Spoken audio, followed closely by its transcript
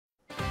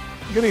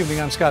Good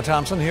evening, I'm Scott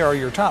Thompson. Here are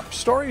your top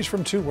stories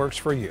from 2 Works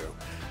for You.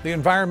 The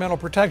Environmental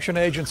Protection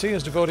Agency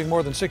is devoting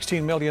more than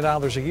 $16 million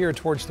a year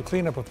towards the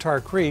cleanup of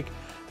Tar Creek.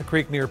 The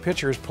creek near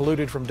Pitcher is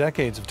polluted from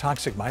decades of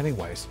toxic mining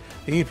waste.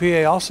 The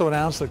EPA also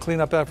announced that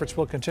cleanup efforts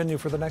will continue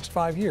for the next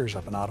 5 years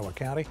up in Ottawa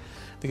County.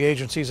 The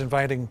agency is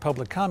inviting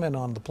public comment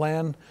on the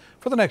plan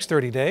for the next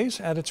 30 days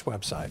at its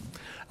website.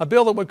 A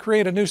bill that would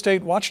create a new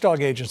state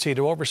watchdog agency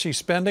to oversee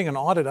spending and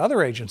audit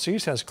other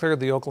agencies has cleared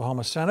the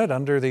Oklahoma Senate.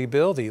 Under the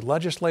bill, the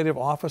Legislative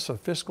Office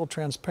of Fiscal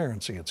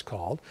Transparency, it's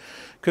called,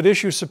 could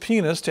issue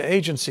subpoenas to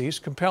agencies,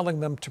 compelling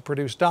them to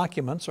produce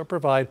documents or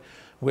provide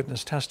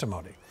witness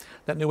testimony.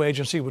 That new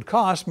agency would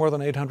cost more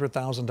than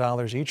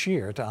 $800,000 each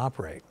year to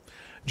operate.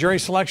 Jury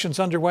selection's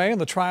underway in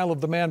the trial of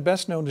the man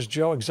best known as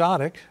Joe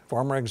Exotic.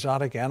 Former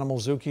exotic animal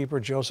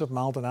zookeeper Joseph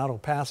Maldonado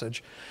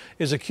Passage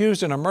is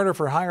accused in a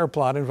murder-for-hire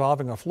plot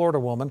involving a Florida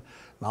woman.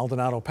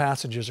 Maldonado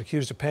Passage is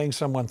accused of paying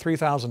someone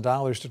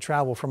 $3,000 to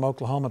travel from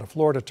Oklahoma to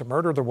Florida to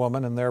murder the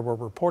woman, and there were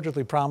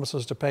reportedly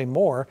promises to pay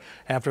more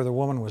after the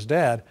woman was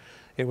dead.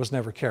 It was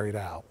never carried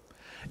out.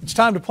 It's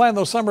time to plan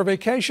those summer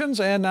vacations,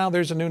 and now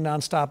there's a new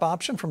nonstop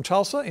option from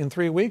Tulsa. In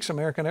 3 weeks,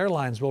 American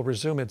Airlines will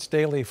resume its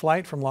daily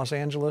flight from Los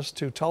Angeles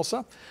to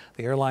Tulsa.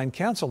 The airline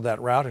canceled that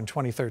route in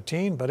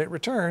 2013, but it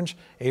returns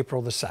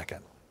April the 2nd.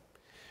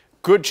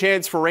 Good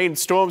chance for rain and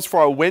storms for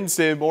our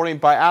Wednesday morning.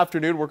 By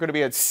afternoon, we're going to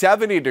be at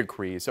 70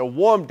 degrees. A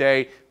warm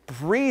day,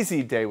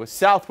 breezy day with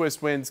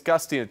southwest winds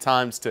gusting at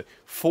times to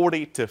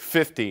 40 to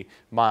 50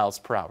 miles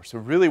per hour. So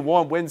really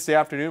warm Wednesday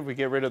afternoon. We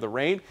get rid of the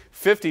rain.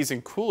 50s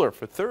and cooler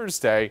for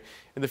Thursday.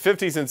 In the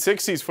 50s and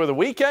 60s for the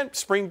weekend.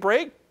 Spring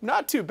break,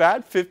 not too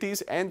bad.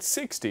 50s and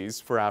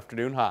 60s for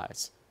afternoon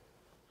highs.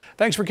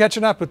 Thanks for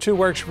catching up with 2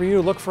 Works for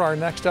You. Look for our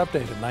next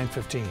update at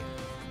 9:15.